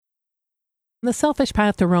The Selfish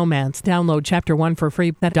Path to Romance. Download Chapter 1 for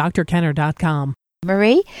free at drkenner.com.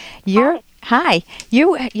 Marie, hi.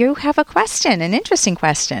 You have a question, an interesting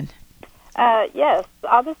question. Yes.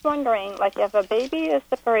 I was wondering, like, if a baby is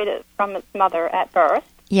separated from its mother at birth.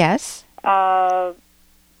 Yes. For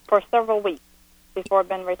several weeks before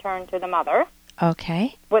being returned to the mother.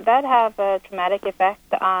 Okay. Would that have a traumatic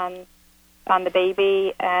effect on the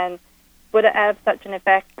baby, and would it have such an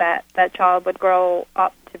effect that that child would grow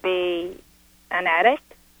up to be an addict?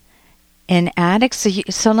 An addict?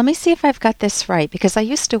 So let me see if I've got this right, because I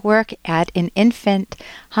used to work at an infant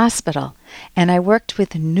hospital, and I worked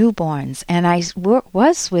with newborns, and I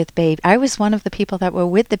was with babies. I was one of the people that were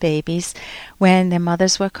with the babies when their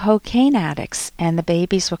mothers were cocaine addicts, and the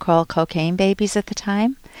babies were called cocaine babies at the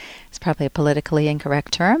time. It's probably a politically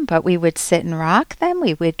incorrect term, but we would sit and rock them.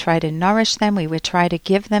 We would try to nourish them. We would try to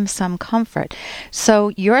give them some comfort.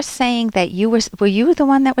 So you're saying that were you the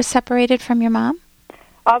one that was separated from your mom?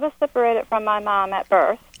 I was separated from my mom at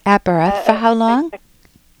birth. At birth? For how long?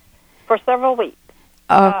 For several weeks.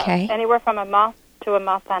 Okay. Anywhere from a month to a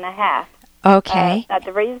month and a half. Okay.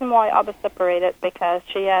 The reason why I was separated because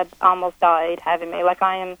she had almost died having me. Like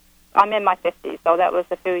I'm in my 50s, so that was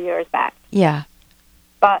a few years back. Yeah.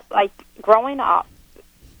 But like growing up,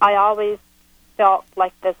 I always felt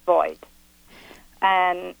like this void,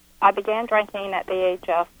 and I began drinking at the age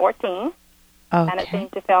of 14, and it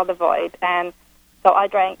seemed to fill the void. And so I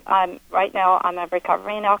drank. Right now I'm a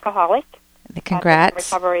recovering alcoholic.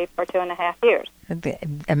 Congrats. I've been in recovery for 2.5 years.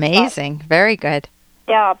 Amazing. Very good.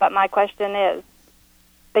 Yeah, but my question is,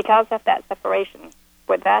 because of that separation,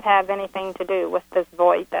 would that have anything to do with this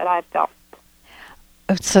void that I felt?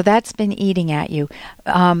 So that's been eating at you.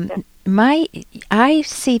 I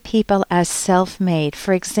see people as self-made.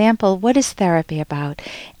 For example, what is therapy about?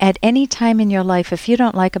 At any time in your life, if you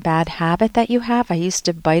don't like a bad habit that you have, I used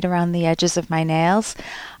to bite around the edges of my nails.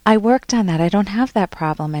 I worked on that. I don't have that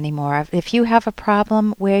problem anymore. If you have a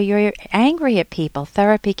problem where you're angry at people,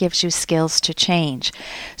 therapy gives you skills to change.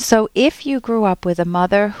 So if you grew up with a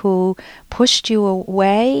mother who pushed you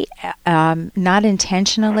away, not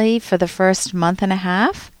intentionally for the first month and a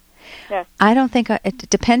half, yes. I don't think, I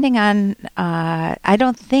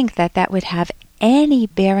don't think that would have any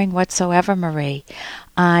bearing whatsoever, Marie,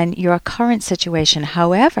 on your current situation.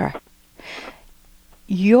 However,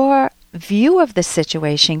 your view of the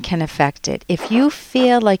situation can affect it. If you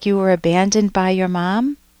feel like you were abandoned by your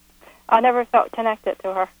mom, I never felt connected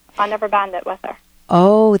to her. I never bonded with her.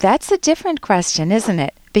 Oh, that's a different question, isn't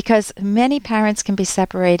it? Because many parents can be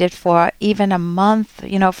separated for even a month,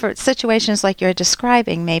 for situations like you're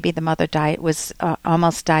describing. Maybe the mother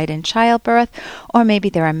almost died in childbirth, or maybe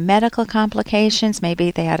there are medical complications.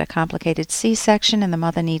 Maybe they had a complicated C-section and the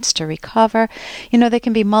mother needs to recover. There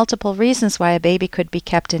can be multiple reasons why a baby could be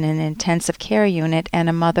kept in an intensive care unit and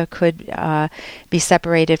a mother could be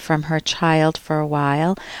separated from her child for a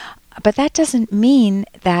while. But that doesn't mean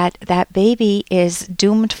that that baby is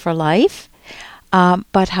doomed for life.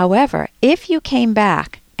 But however, if you came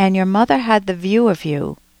back and your mother had the view of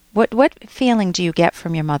you, what feeling do you get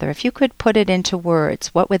from your mother? If you could put it into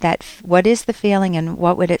words, what is the feeling and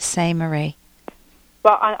what would it say, Marie?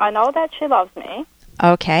 Well, I know that she loves me.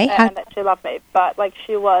 Okay. And that she loved me, but like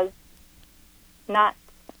she was not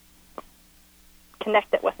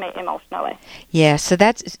connected with me emotionally. Yeah, so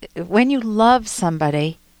that's when you love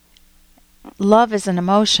somebody. Love is an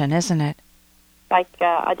emotion, isn't it? Like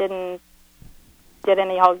I didn't get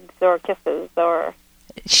any hugs or kisses, or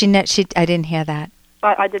I didn't hear that.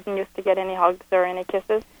 I didn't used to get any hugs or any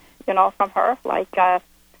kisses, from her. Like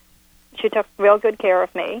she took real good care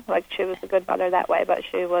of me. Like she was a good mother that way, but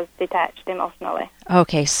she was detached emotionally.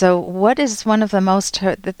 Okay, so what is one of the most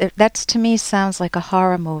that to me sounds like a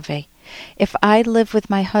horror movie. If I live with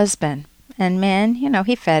my husband, and man,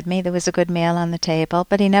 he fed me. There was a good meal on the table,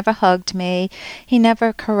 but he never hugged me. He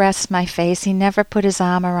never caressed my face. He never put his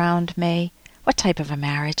arm around me. What type of a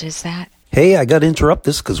marriage is that? Hey, I got to interrupt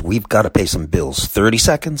this because we've got to pay some bills. 30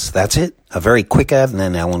 seconds, that's it. A very quick ad, and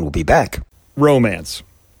then Ellen will be back. Romance.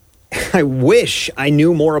 I wish I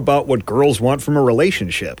knew more about what girls want from a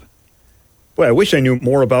relationship. Boy, I wish I knew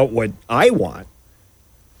more about what I want.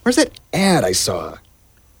 Where's that ad I saw?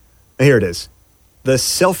 Here it is. The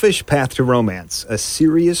Selfish Path to Romance, a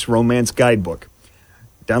serious romance guidebook.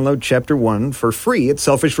 Download Chapter 1 for free at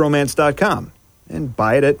selfishromance.com and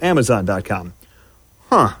buy it at amazon.com.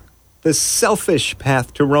 The Selfish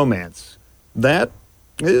Path to Romance. That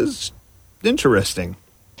is interesting.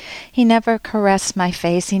 He never caressed my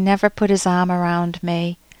face. He never put his arm around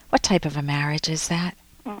me. What type of a marriage is that?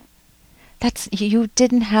 You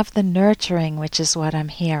didn't have the nurturing, which is what I'm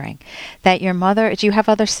hearing. That your mother, do you have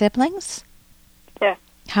other siblings?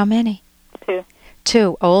 How many? 2.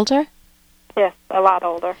 2. Older? Yes, a lot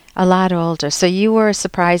older. A lot older. So you were a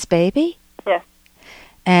surprise baby? Yes.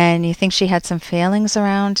 And you think she had some feelings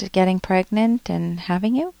around getting pregnant and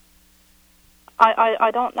having you? I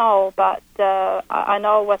don't know, but I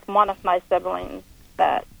know with one of my siblings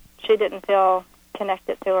that she didn't feel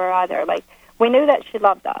connected to her either. Like, we knew that she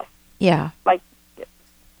loved us. Yeah. Like,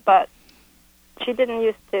 but she didn't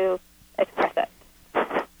used to express it.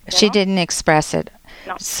 She didn't express it.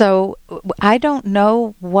 No. So I don't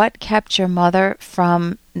know what kept your mother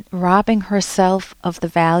from robbing herself of the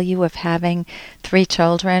value of having 3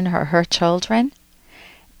 children or her children.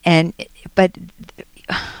 But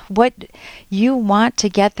what you want to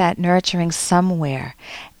get that nurturing somewhere.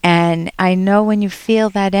 And I know when you feel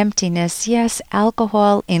that emptiness, yes,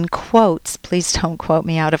 alcohol in quotes, please don't quote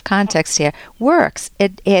me out of context here, works.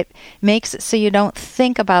 It makes it so you don't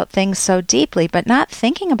think about things so deeply, but not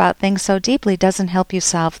thinking about things so deeply doesn't help you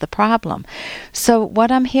solve the problem. So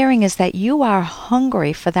what I'm hearing is that you are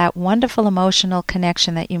hungry for that wonderful emotional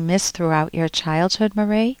connection that you missed throughout your childhood,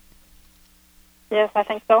 Marie? Yes, I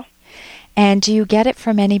think so. And do you get it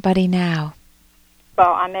from anybody now?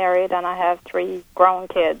 Well, I'm married and I have 3 grown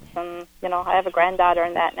kids, and I have a granddaughter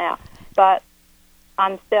and that now. But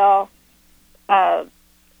I'm still, I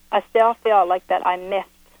still feel like that I missed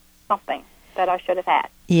something that I should have had.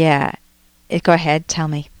 Yeah, go ahead, tell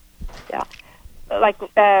me. Yeah, like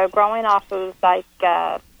growing up, it was like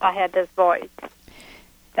I had this void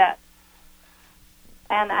that,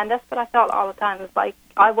 and that's what I felt all the time. It's like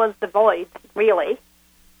I was the void, really.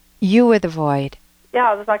 You were the void.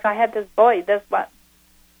 Yeah, it was like I had this void. That's what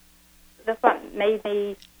made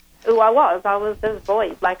me who I was. I was this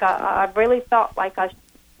void. Like I really felt like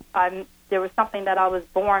there was something that I was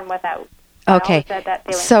born without. Okay,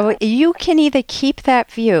 so you can either keep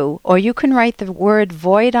that view or you can write the word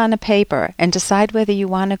void on a paper and decide whether you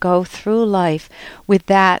want to go through life with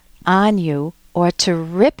that on you or to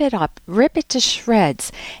rip it up, rip it to shreds,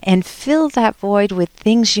 and fill that void with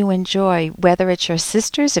things you enjoy, whether it's your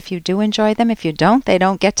sisters, if you do enjoy them. If you don't, they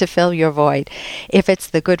don't get to fill your void. If it's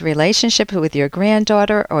the good relationship with your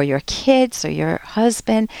granddaughter or your kids or your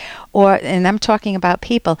husband, and I'm talking about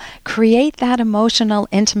people, create that emotional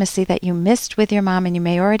intimacy that you missed with your mom, and you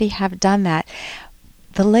may already have done that.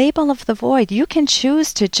 The label of the void, you can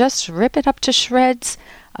choose to just rip it up to shreds,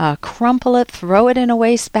 crumple it, throw it in a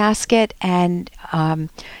wastebasket, and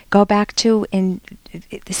go back to and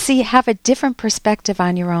have a different perspective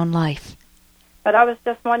on your own life. But I was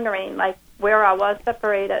just wondering, like, where I was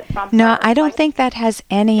separated from her. No, I don't think that has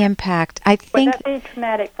any impact. I think would that be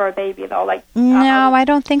traumatic for a baby, though? Like, no, I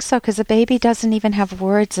don't think so, because a baby doesn't even have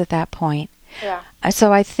words at that point. Yeah.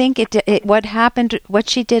 So I think what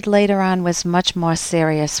she did later on was much more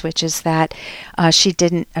serious, which is that she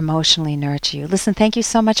didn't emotionally nurture you. Listen, thank you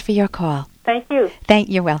so much for your call. Thank you.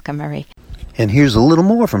 You're welcome, Marie. And here's a little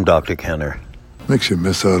more from Dr. Kenner. Makes you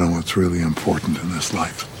miss out on what's really important in this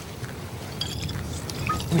life.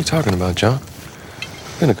 What are you talking about, John?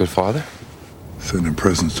 Been a good father. Sending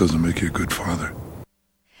presents doesn't make you a good father.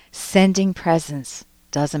 Sending presents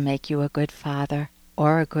doesn't make you a good father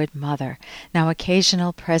or a good mother. Now,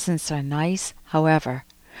 occasional presents are nice. However,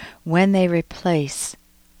 when they replace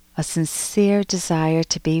a sincere desire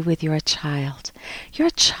to be with your child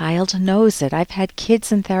knows it. I've had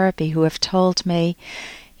kids in therapy who have told me,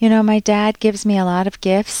 my dad gives me a lot of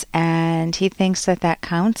gifts and he thinks that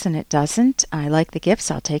counts, and it doesn't. I like the gifts,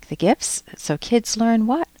 I'll take the gifts. So kids learn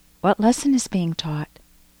what? What lesson is being taught?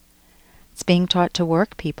 It's being taught to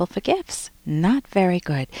work people for gifts. Not very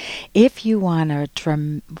good. If you want a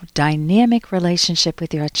dynamic relationship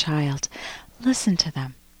with your child, listen to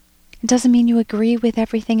them. It doesn't mean you agree with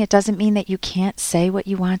everything. It doesn't mean that you can't say what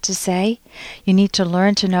you want to say. You need to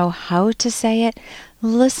learn to know how to say it.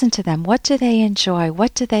 Listen to them. What do they enjoy?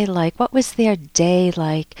 What do they like? What was their day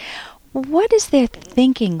like? What is their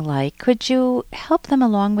thinking like? Could you help them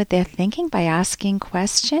along with their thinking by asking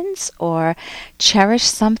questions, or cherish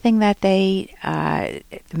something that they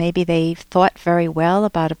maybe they thought very well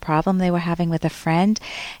about a problem they were having with a friend,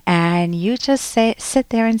 and you just sit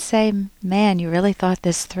there and say, man, you really thought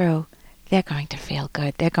this through. They're going to feel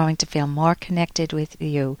good. They're going to feel more connected with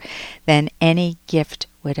you than any gift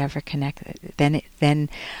would ever connect, than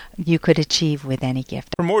you could achieve with any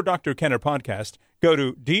gift. For more Dr. Kenner podcast, go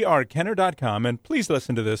to drkenner.com and please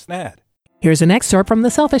listen to this ad. Here's an excerpt from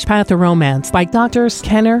The Selfish Path to Romance by Drs.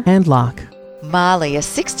 Kenner and Locke. Molly, a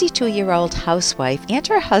 62-year-old housewife, and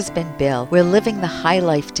her husband Bill were living the high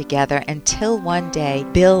life together until one day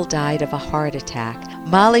Bill died of a heart attack.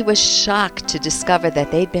 Molly was shocked to discover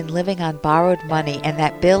that they'd been living on borrowed money and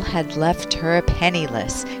that Bill had left her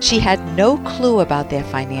penniless. She had no clue about their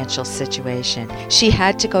financial situation. She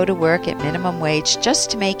had to go to work at minimum wage just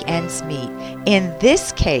to make ends meet. In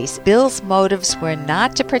this case, Bill's motives were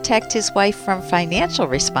not to protect his wife from financial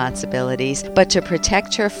responsibilities, but to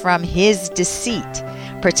protect her from his deceit.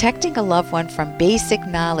 Protecting a loved one from basic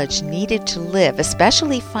knowledge needed to live,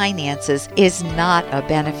 especially finances, is not a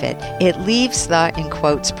benefit. It leaves the, in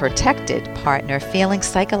quotes, protected partner feeling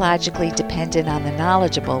psychologically dependent on the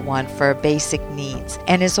knowledgeable one for basic needs,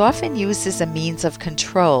 and is often used as a means of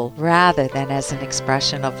control rather than as an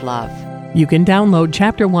expression of love. You can download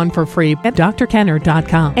Chapter 1 for free at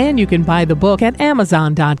drkenner.com, and you can buy the book at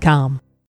amazon.com.